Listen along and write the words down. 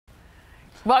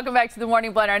Welcome back to the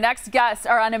Morning Blend. Our next guests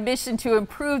are on a mission to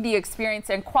improve the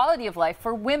experience and quality of life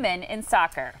for women in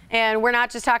soccer. And we're not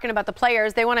just talking about the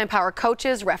players. They want to empower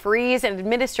coaches, referees, and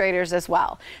administrators as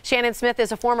well. Shannon Smyth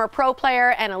is a former pro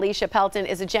player, and Alicia Pelton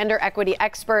is a gender equity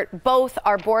expert. Both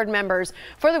are board members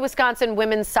for the Wisconsin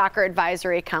Women's Soccer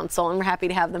Advisory Council, and we're happy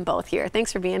to have them both here.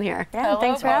 Thanks for being here. Yeah, Hello,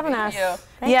 thanks for having us.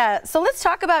 Yeah, so let's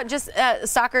talk about just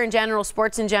soccer in general,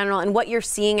 sports in general, and what you're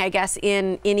seeing, I guess,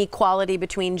 in inequality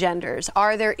between genders.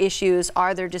 Are there issues?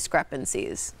 Are there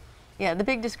discrepancies? Yeah, the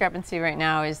big discrepancy right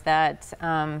now is that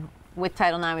with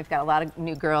Title IX, we've got a lot of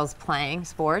new girls playing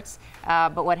sports.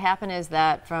 But what happened is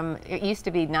that it used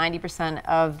to be 90%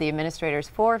 of the administrators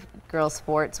for girls'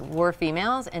 sports were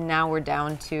females, and now we're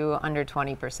down to under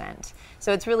 20%.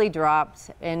 So it's really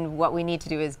dropped, and what we need to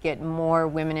do is get more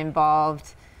women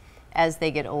involved as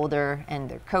they get older, and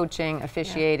they're coaching,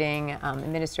 officiating,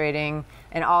 administrating,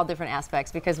 and all different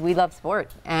aspects, because we love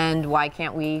sport. And why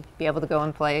can't we be able to go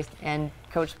and play and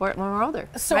coach sport when we're older?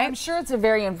 So right? I'm sure it's a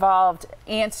very involved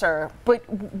answer, but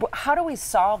how do we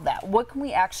solve that? What can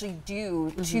we actually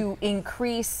do to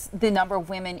increase the number of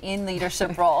women in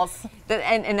leadership roles?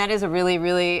 And that is a really,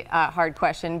 really hard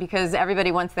question, because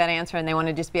everybody wants that answer, and they want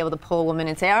to just be able to pull a woman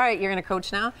and say, all right, you're going to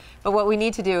coach now. But what we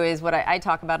need to do is what I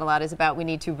talk about a lot is about we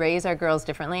need to raise our girls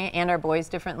differently and our boys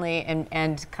differently,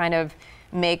 and kind of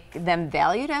make them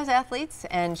valued as athletes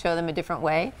and show them a different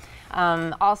way.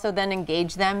 Also then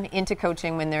engage them into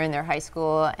coaching when they're in their high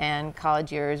school and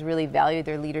college years, really value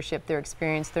their leadership, their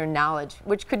experience, their knowledge,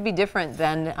 which could be different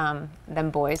than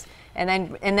boys.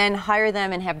 And then hire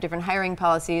them and have different hiring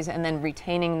policies, and then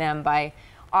retaining them by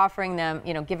offering them,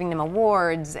 giving them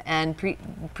awards and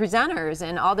presenters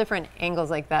and all different angles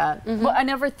like that. Well, I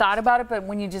never thought about it, but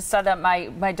when you just said that,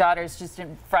 my daughter's just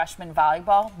in freshman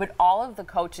volleyball, but all of the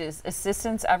coaches,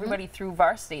 assistants, everybody through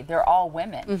varsity, they're all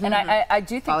women. And I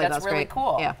do think that's really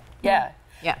cool. Yeah. Yeah.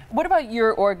 Yeah. What about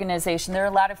your organization? There are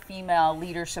a lot of female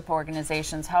leadership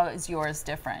organizations. How is yours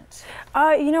different?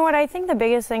 You know what? I think the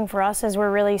biggest thing for us is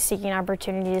we're really seeking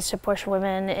opportunities to push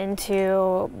women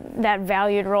into that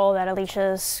valued role that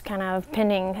Alicia's kind of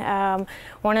pinning.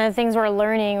 One of the things we're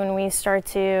learning when we start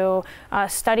to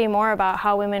study more about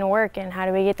how women work and how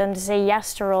do we get them to say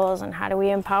yes to roles and how do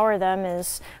we empower them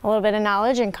is a little bit of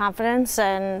knowledge and confidence,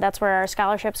 and that's where our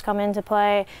scholarships come into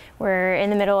play. We're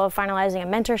in the middle of finalizing a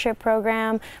mentorship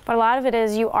program. But a lot of it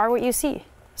is you are what you see.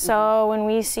 So when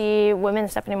we see women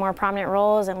stepping in more prominent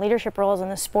roles and leadership roles in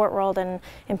the sport world, and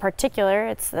in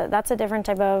particular, that's a different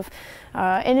type of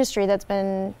industry that's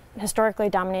been historically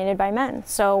dominated by men.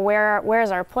 So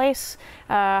where's our place?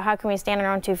 How can we stand on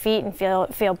our own 2 feet and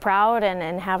feel proud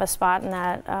and have a spot in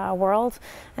that world?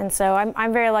 And so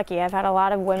I'm very lucky. I've had a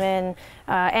lot of women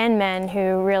and men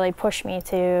who really push me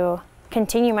to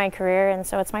continue my career, and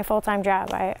so it's my full-time job.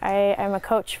 I am a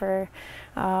coach for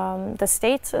the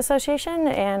States Association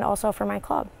and also for my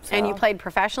club. So. And you played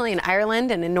professionally in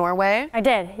Ireland and in Norway? I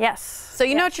did, yes. So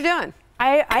you know what you're doing?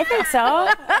 I think so,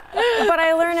 but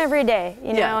I learn every day,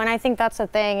 know, and I think that's the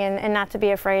thing, and not to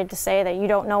be afraid to say that you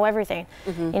don't know everything,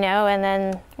 and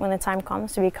then when the time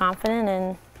comes, to be confident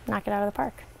and knock it out of the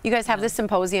park. You guys have this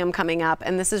symposium coming up,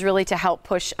 and this is really to help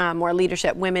push more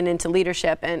leadership, women into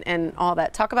leadership and all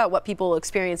that. Talk about what people will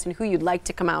experience and who you'd like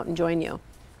to come out and join you.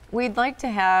 We'd like to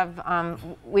have,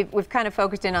 we've kind of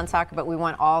focused in on soccer, but we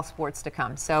want all sports to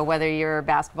come. So whether you're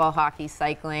basketball, hockey,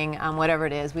 cycling, whatever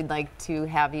it is, we'd like to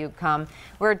have you come.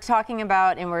 We're talking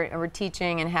about, and we're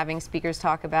teaching and having speakers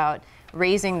talk about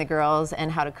raising the girls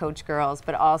and how to coach girls,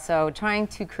 but also trying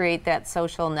to create that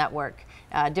social network.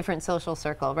 Different social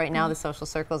circle. Right now the social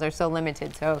circles are so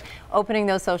limited, so opening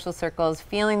those social circles,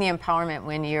 feeling the empowerment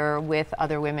when you're with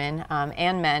other women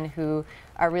and men who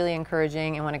are really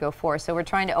encouraging and want to go forth. So we're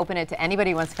trying to open it to anybody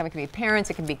who wants to come. It can be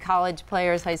parents, it can be college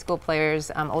players, high school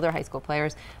players, older high school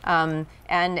players, and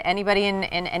anybody in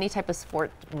any type of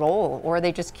sport role, or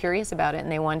they're just curious about it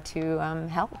and they want to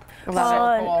help.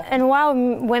 Well, and while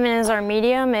women is our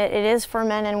medium, it is for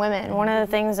men and women. One of the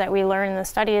things that we learn in the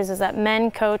studies is that men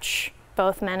coach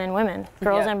both men and women,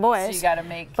 girls and boys. So you got to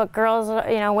make. But girls,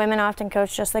 women often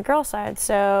coach just the girl side.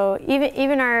 So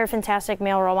even our fantastic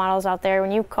male role models out there, when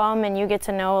you come and you get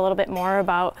to know a little bit more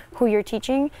about who you're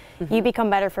teaching, you become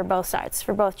better for both sides,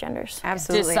 for both genders.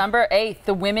 Absolutely. December 8th,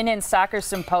 the Women in Soccer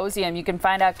Symposium. You can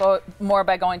find out more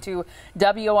by going to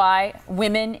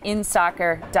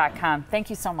wiwomeninsoccer.com. Thank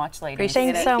you so much, ladies.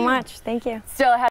 Thanks so much. Thank you. Still